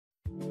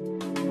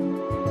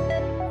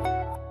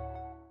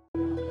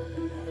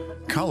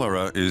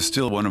Cholera is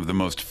still one of the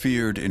most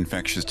feared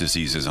infectious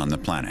diseases on the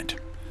planet.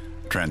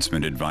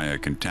 Transmitted via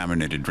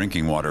contaminated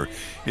drinking water,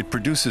 it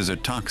produces a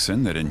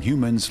toxin that in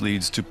humans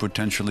leads to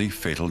potentially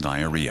fatal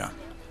diarrhea.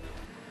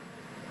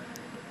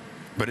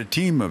 But a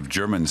team of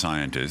German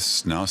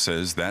scientists now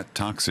says that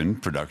toxin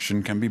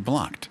production can be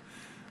blocked.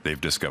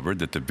 They've discovered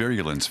that the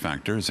virulence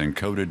factors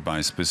encoded by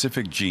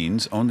specific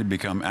genes only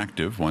become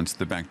active once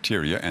the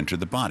bacteria enter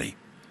the body.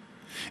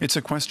 It's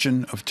a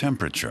question of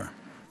temperature.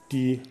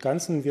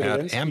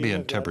 At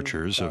ambient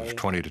temperatures of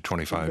 20 to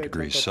 25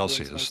 degrees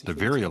Celsius, the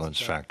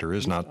virulence factor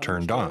is not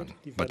turned on,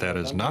 but that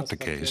is not the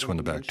case when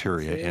the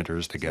bacteria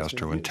enters the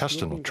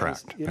gastrointestinal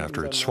tract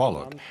after it's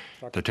swallowed.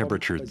 The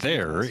temperature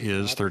there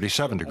is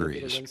 37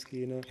 degrees,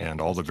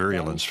 and all the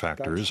virulence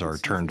factors are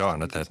turned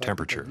on at that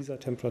temperature.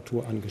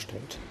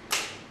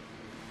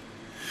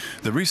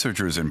 The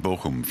researchers in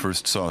Bochum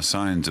first saw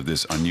signs of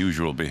this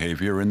unusual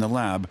behavior in the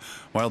lab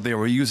while they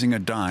were using a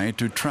dye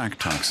to track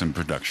toxin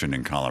production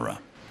in cholera.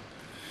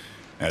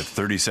 At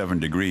 37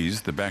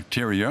 degrees, the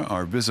bacteria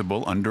are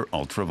visible under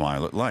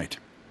ultraviolet light.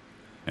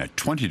 At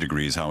 20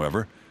 degrees,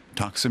 however,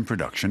 toxin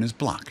production is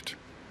blocked.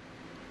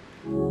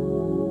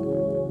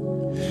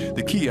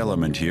 The key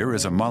element here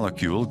is a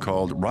molecule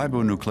called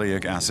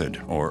ribonucleic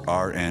acid, or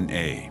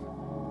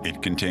RNA.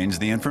 It contains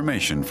the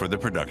information for the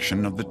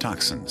production of the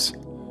toxins.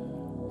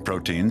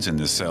 Proteins in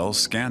the cell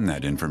scan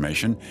that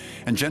information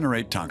and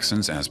generate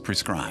toxins as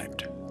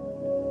prescribed.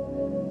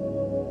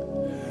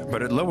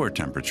 But at lower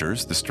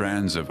temperatures, the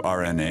strands of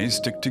RNA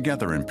stick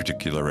together in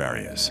particular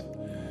areas.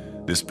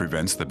 This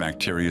prevents the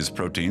bacteria's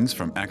proteins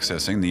from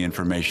accessing the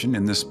information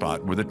in the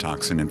spot where the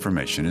toxin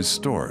information is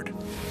stored.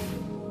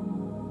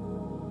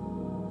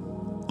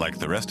 Like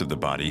the rest of the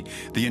body,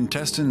 the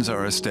intestines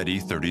are a steady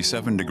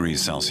 37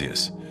 degrees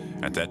Celsius.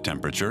 At that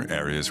temperature,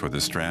 areas where the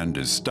strand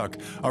is stuck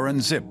are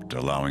unzipped,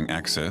 allowing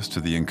access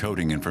to the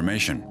encoding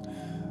information.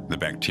 The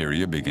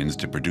bacteria begins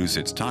to produce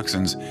its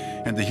toxins,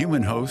 and the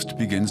human host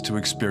begins to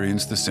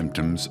experience the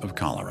symptoms of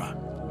cholera.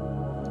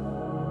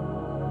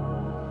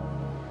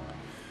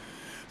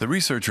 The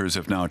researchers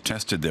have now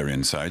tested their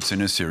insights in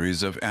a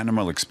series of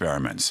animal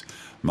experiments,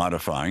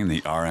 modifying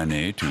the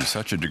RNA to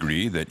such a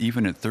degree that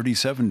even at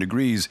 37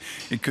 degrees,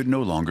 it could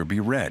no longer be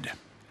read.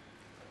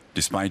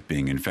 Despite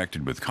being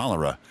infected with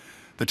cholera,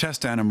 the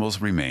test animals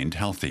remained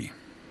healthy.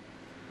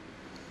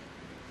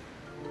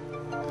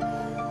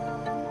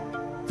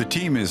 The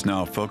team is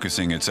now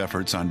focusing its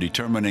efforts on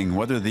determining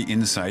whether the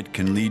insight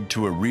can lead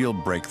to a real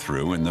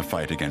breakthrough in the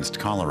fight against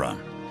cholera.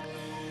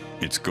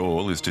 Its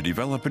goal is to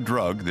develop a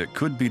drug that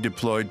could be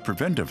deployed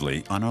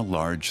preventively on a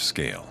large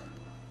scale.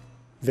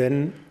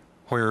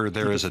 Where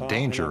there is a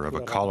danger of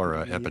a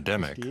cholera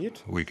epidemic,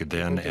 we could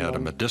then add a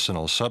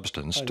medicinal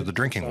substance to the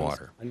drinking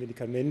water.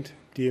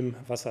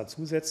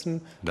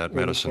 That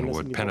medicine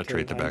would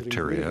penetrate the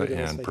bacteria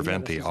and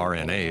prevent the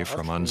RNA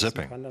from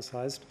unzipping.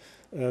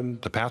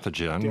 The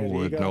pathogen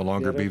would no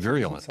longer be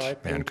virulent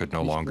and could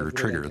no longer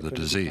trigger the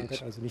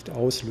disease.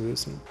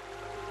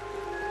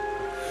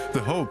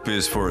 The hope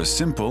is for a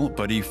simple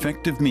but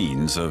effective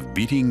means of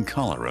beating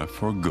cholera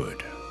for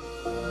good.